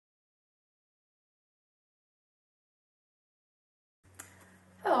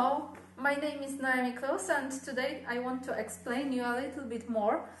Hello, my name is Noemi Kluz, and today I want to explain you a little bit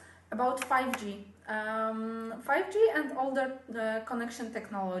more about 5G. 5G and older connection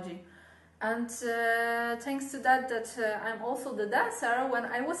technology. And thanks to that I'm also the dancer, when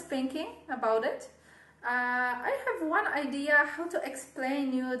I was thinking about it, I have one idea how to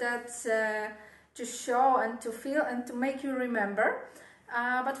explain you that to show and to feel and to make you remember.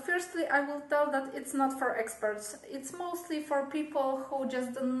 But firstly, I will tell that it's not for experts. It's mostly for people who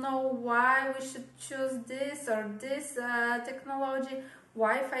just don't know why we should choose this or this technology,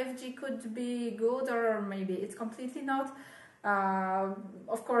 why 5G could be good or maybe it's completely not.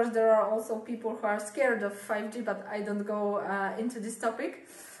 Of course, there are also people who are scared of 5G, but I don't go into this topic.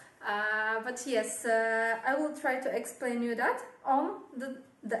 But yes, I will try to explain you that on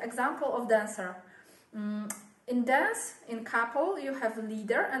the example of dancer. In dance, in couple, you have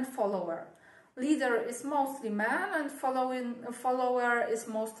leader and follower. Leader is mostly man and follower is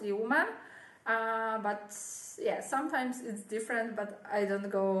mostly woman. But yeah, sometimes it's different, but I don't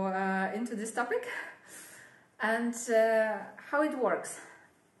go into this topic. And how it works.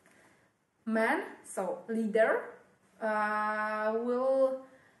 Man, so leader, will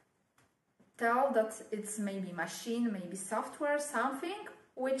tell that it's maybe machine, maybe software, something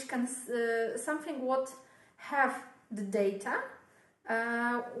which can, something what have the data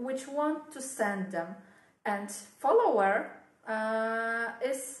which want to send them, and follower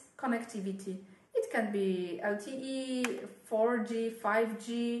is connectivity. It can be LTE, 4G,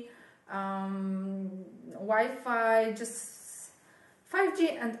 5G, Wi-Fi, just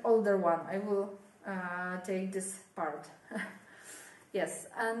 5G and older one. I will take this part. Yes,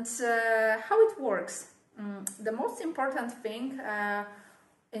 and how it works. The most important thing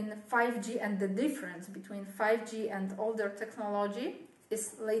in 5G and the difference between 5G and older technology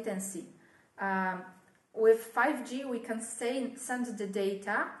is latency. With 5G we can send the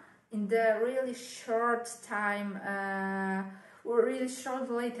data in the really short time, or really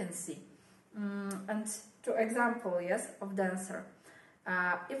short latency. And to example, yes, of dancer.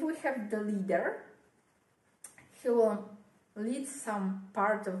 If we have the leader, he will lead some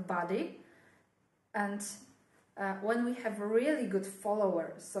part of body, and when we have a really good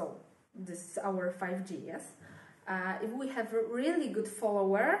follower, so this is our 5G, yes? If we have a really good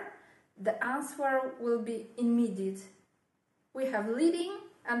follower, the answer will be immediate. We have leading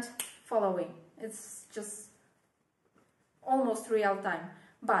and following. It's just almost real time.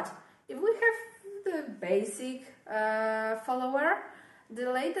 But if we have the basic follower, the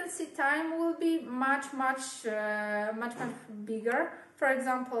latency time will be much bigger. For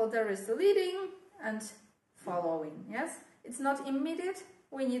example, there is leading and following. Yes, it's not immediate.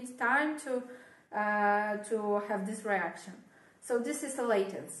 We need time to have this reaction. So this is a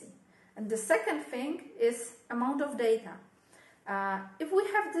latency. And the second thing is amount of data. If we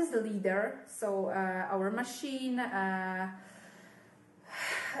have this leader, so our machine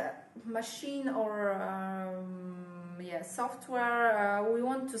or yeah, software, we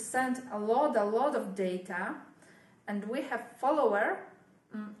want to send a lot of data, and we have follower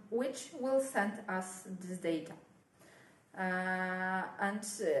which will send us this data. And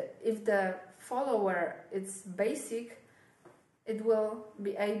if the follower is basic, it will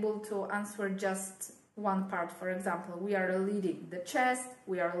be able to answer just one part. For example, we are leading the chest,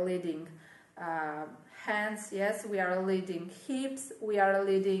 we are leading hands, yes, we are leading hips, we are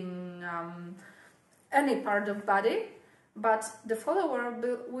leading any part of body, but the follower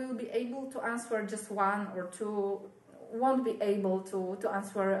will be able to answer just one or two, won't be able to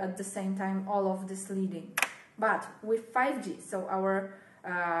answer at the same time all of this leading. But with 5G, so our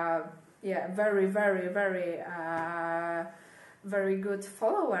yeah, very good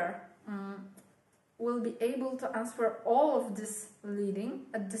follower will be able to answer all of this leading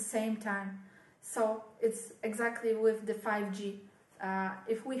at the same time. So it's exactly with the 5G.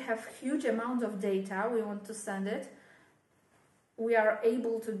 If we have huge amount of data, we want to send it, we are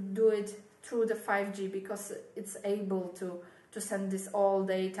able to do it through the 5G, because it's able to send this all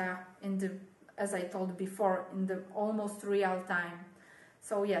data in the, as I told before, in the almost real time.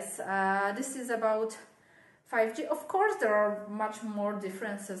 So yes, this is about 5G. Of course, there are much more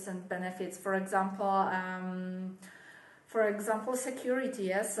differences and benefits. For example, security.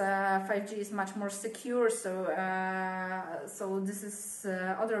 Yes, 5G is much more secure. So so this is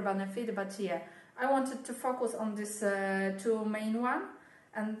other benefit. But yeah, I wanted to focus on this two main one.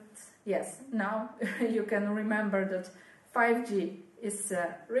 And yes, now you can remember that 5G is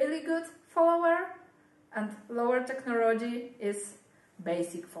a really good follower, and lower technology is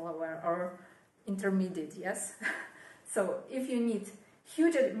basic follower or intermediate, yes? So if you need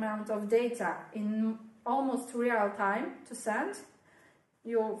huge amount of data in almost real time to send,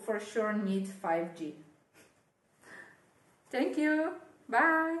 you for sure need 5G. Thank you.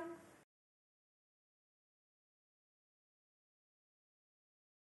 Bye.